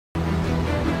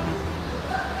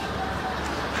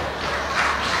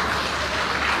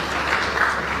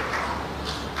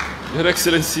Your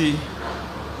Excellency,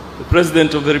 the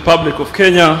President of the Republic of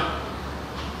Kenya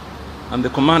and the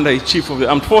Commander-in-Chief of the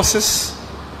Armed Forces,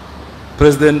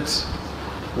 President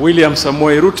William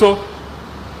Samoei Ruto,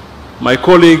 my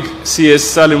colleague C.S.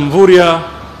 Salim Mvurya,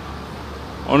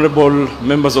 Honorable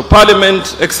Members of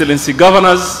Parliament, Excellency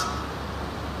Governors,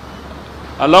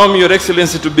 allow me, Your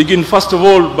Excellency, to begin first of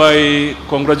all by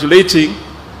congratulating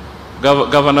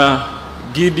Governor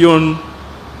Gideon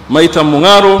Maita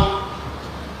Mungaro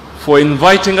for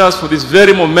inviting us for this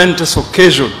very momentous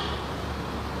occasion.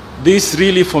 This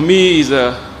really, for me, is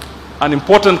an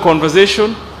important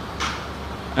conversation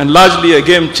and largely a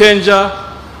game changer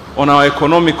on our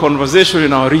economic conversation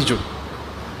in our region.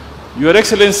 Your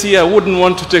Excellency, I wouldn't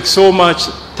want to take so much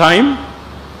time.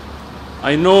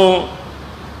 I know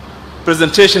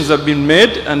presentations have been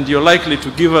made and you're likely to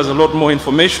give us a lot more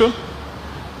information,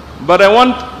 but I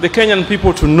want the Kenyan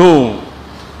people to know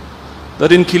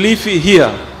that in Kilifi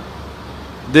here,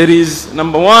 there is,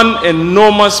 number one,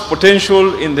 enormous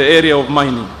potential in the area of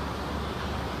mining.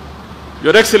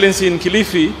 Your Excellency, in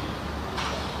Kilifi,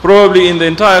 probably in the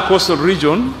entire coastal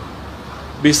region,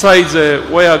 besides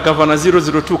where Governor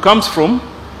 002 comes from,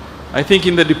 I think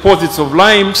in the deposits of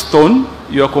limestone,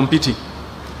 you are competing.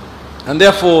 And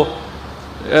therefore,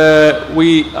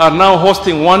 we are now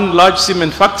hosting one large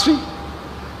cement factory.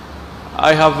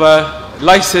 I have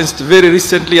licensed very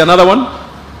recently another one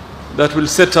that will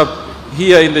set up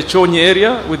here in the Chonyi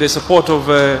area with the support of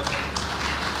the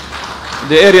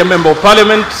area member of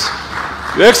parliament.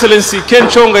 Your Excellency, Ken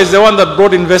Chonga is the one that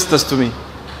brought investors to me,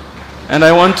 and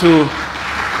I want to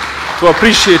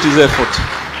appreciate his effort.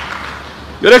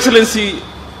 Your Excellency,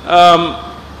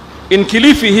 in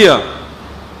Kilifi here,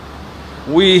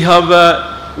 we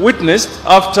have witnessed,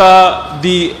 after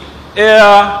the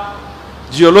air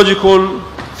geological,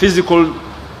 physical,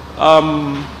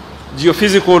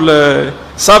 geophysical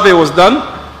survey was done,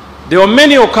 there were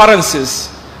many occurrences,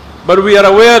 but we are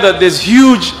aware that there's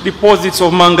huge deposits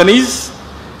of manganese,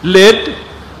 lead,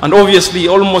 and obviously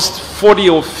almost 40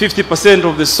 or 50%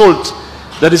 of the salt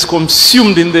that is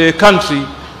consumed in the country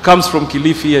comes from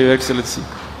Kilifi here, Your Excellency.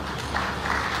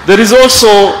 There is also,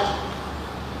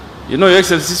 you know, Your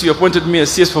Excellency, since you appointed me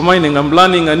as CS for mining, I'm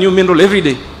learning a new mineral every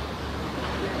day.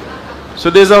 So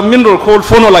there's a mineral called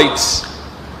phonolite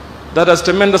that has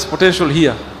tremendous potential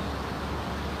here.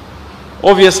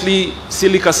 Obviously,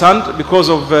 silica sand, because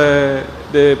of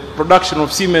the production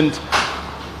of cement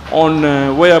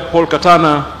on where Paul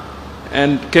Katana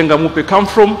and Kengamupe come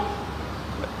from.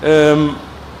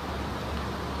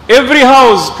 Every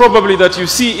house probably that you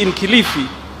see in Kilifi,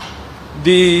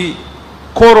 the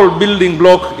coral building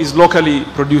block is locally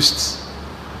produced.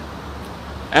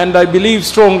 And I believe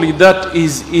strongly that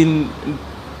is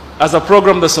as a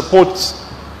program that supports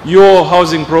your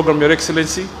housing program, Your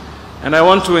Excellency. And I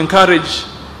want to encourage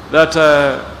that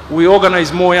we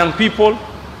organize more young people,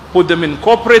 put them in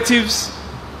cooperatives,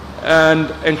 and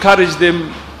encourage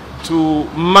them to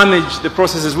manage the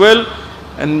process as well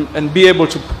and be able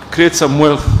to create some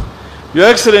wealth. Your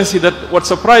Excellency, that what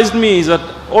surprised me is that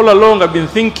all along I've been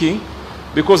thinking,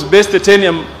 because Base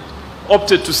Titanium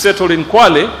opted to settle in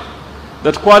Kwale,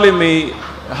 that Kwale may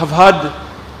have had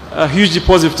a huge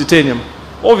deposit of titanium.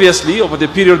 Obviously, over the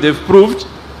period they've proved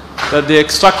that they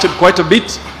extracted quite a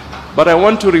bit, but I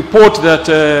want to report that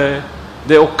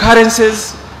the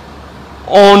occurrences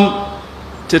on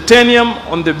titanium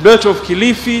on the belt of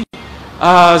Kilifi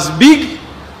are as big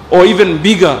or even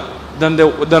bigger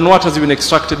than what has been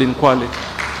extracted in Kwale.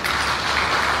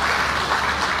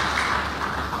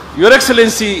 Your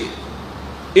Excellency,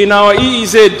 in our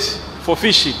EEZ for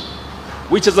fishing,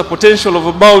 which has a potential of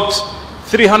about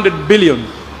 300 billion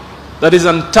that is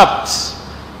untapped,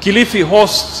 Kilifi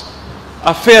hosts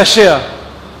a fair share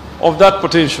of that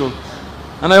potential.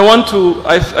 And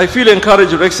I feel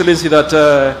encouraged, Your Excellency, that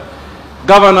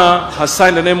Governor has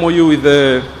signed an MOU with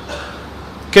the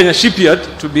Kenya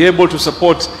Shipyard to be able to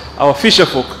support our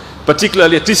fisherfolk,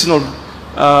 particularly artisanal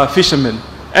fishermen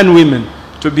and women,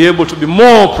 to be able to be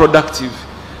more productive.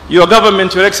 Your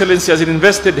government, Your Excellency, has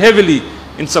invested heavily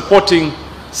in supporting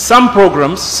some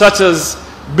programs, such as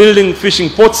building fishing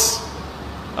ports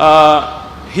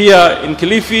here in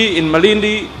Kilifi, in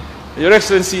Malindi. Your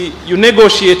Excellency, you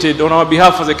negotiated on our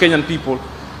behalf as the Kenyan people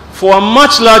for a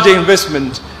much larger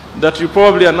investment that you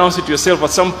probably announced it yourself at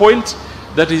some point.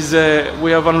 That is,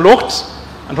 we have unlocked,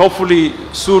 and hopefully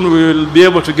soon we will be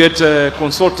able to get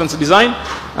consultants design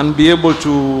and be able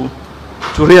to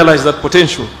realize that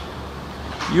potential.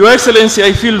 Your Excellency,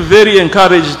 I feel very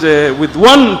encouraged with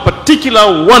one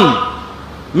particular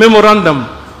memorandum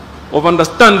of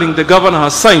understanding the governor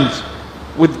has signed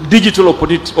with Digital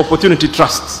Opportunity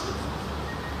Trusts.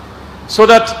 so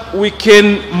that we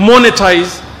can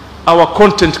monetize our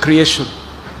content creation.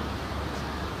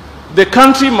 The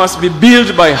country must be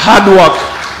built by hard work.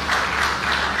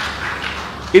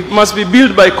 It must be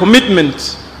built by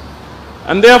commitment.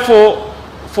 And therefore,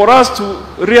 for us to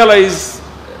realize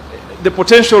the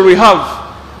potential we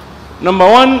have, number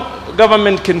one,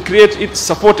 government can create its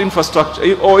support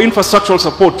infrastructure or infrastructural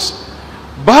support.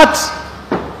 But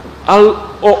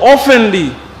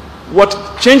oftenly, what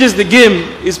changes the game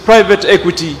is private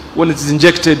equity when it is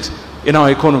injected in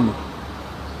our economy.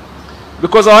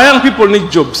 Because our young people need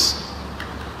jobs.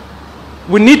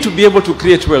 We need to be able to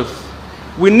create wealth.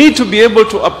 We need to be able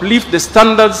to uplift the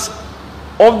standards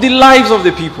of the lives of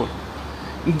the people.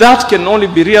 That can only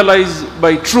be realized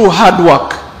by true hard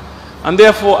work. And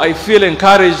therefore, I feel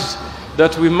encouraged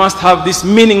that we must have this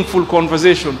meaningful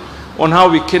conversation on how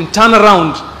we can turn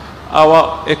around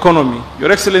our economy.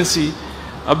 Your Excellency,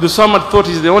 Abdul Samad thought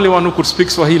he's the only one who could speak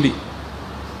Swahili.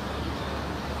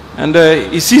 And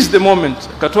he seized the moment.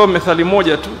 Katoa methali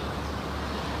moja tu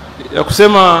ya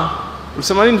kusema,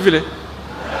 ulisema nini vile?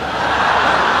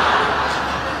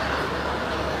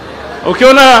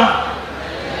 Ukiona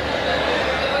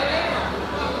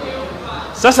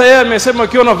sasa yeye amesema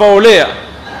ukiona vaolea.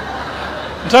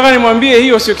 Nataka nimwambie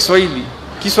hiyo sio Kiswahili.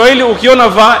 Kiswahili ukiona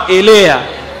vaelea.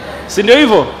 Si ndio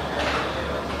hivyo?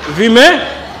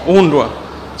 Vimeundwa.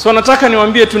 So nataka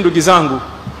niwaambie tu ndugu zangu,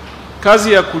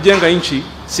 kazi ya kujenga nchi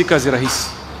si kazi rahisi.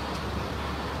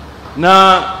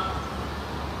 Na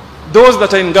those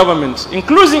that are in government,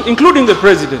 including the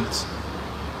president,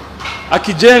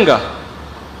 akijenga,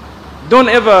 don't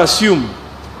ever assume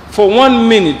for 1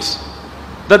 minute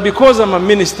that because I'm a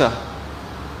minister,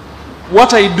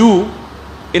 what I do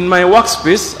in my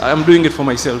workspace, I am doing it for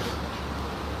myself.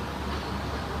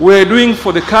 We're doing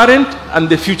for the current and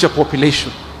the future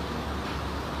population.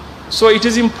 So it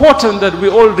is important that we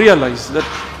all realize that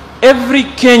every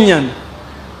Kenyan,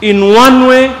 in one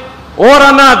way or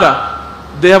another,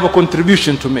 they have a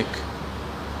contribution to make.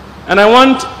 And I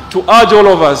want to urge all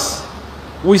of us,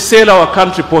 we sell our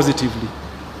country positively.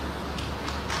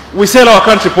 We sell our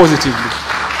country positively.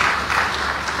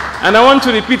 And I want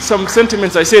to repeat some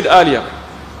sentiments I said earlier.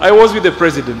 I was with the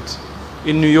president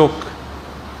in New York.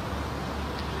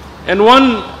 And in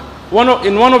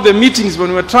one of the meetings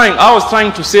when I was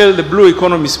trying to sell the blue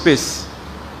economy space,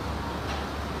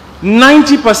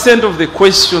 90% of the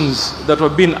questions that were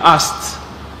being asked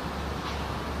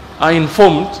are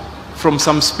informed from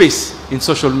some space in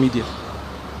social media.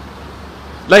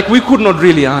 Like we could not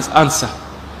really answer.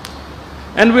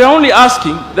 And we are only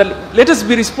asking that let us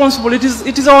be responsible. It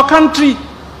is our country.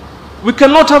 We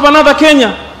cannot have another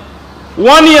Kenya.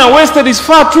 1 year wasted is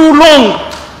far too long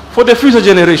for the future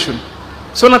generation.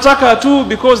 So nataka too,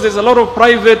 because there's a lot of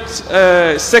private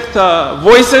sector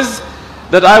voices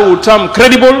that I would term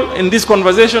credible in this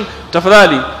conversation,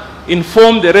 tafadhali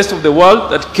inform the rest of the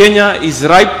world that Kenya is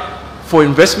ripe for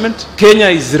investment. Kenya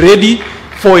is ready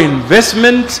for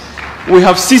investment. We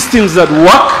have systems that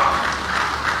work.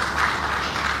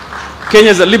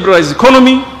 Kenya is a liberalized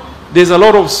economy. There's a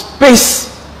lot of space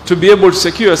to be able to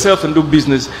secure yourself and do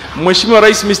business. Mheshimiwa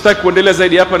Rais, Mr. kuendelea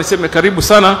zaidi hapa niseme karibu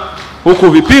sana huku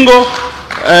Vipingo.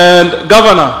 And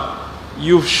Governor,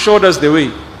 you've showed us the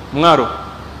way. Mngaro,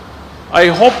 I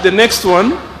hope the next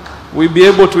one we'll be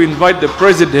able to invite the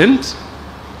president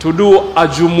to do a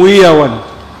Jumuiya one,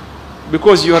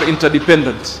 because you are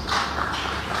interdependent.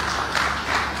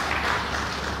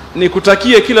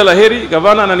 Nikutakie kila laheri,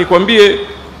 Governor, na nikwambie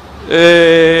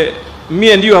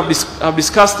me and you have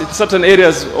discussed in certain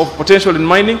areas of potential in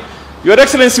mining. Your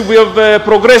Excellency, we have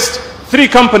progressed 3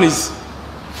 companies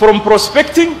from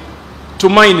prospecting to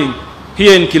mining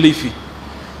here in Kilifi.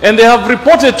 And they have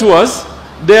reported to us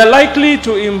they are likely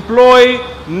to employ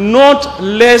not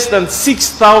less than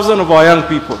 6,000 of our young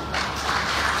people.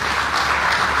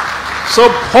 So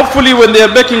hopefully when they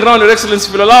are backing around, Your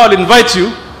Excellency will allow, I'll invite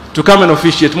you to come and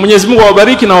officiate. Mwenyezi Mungu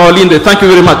awabariki na awalinde. Thank you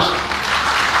very much.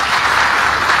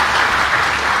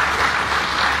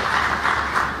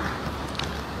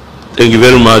 Thank you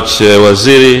very much,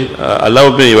 Waziri.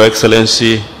 Allow me, Your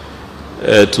Excellency,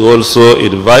 to also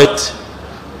invite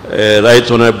Right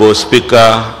Honorable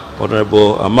Speaker,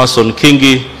 Honorable Amason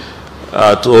Kingi,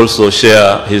 to also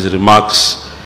share his remarks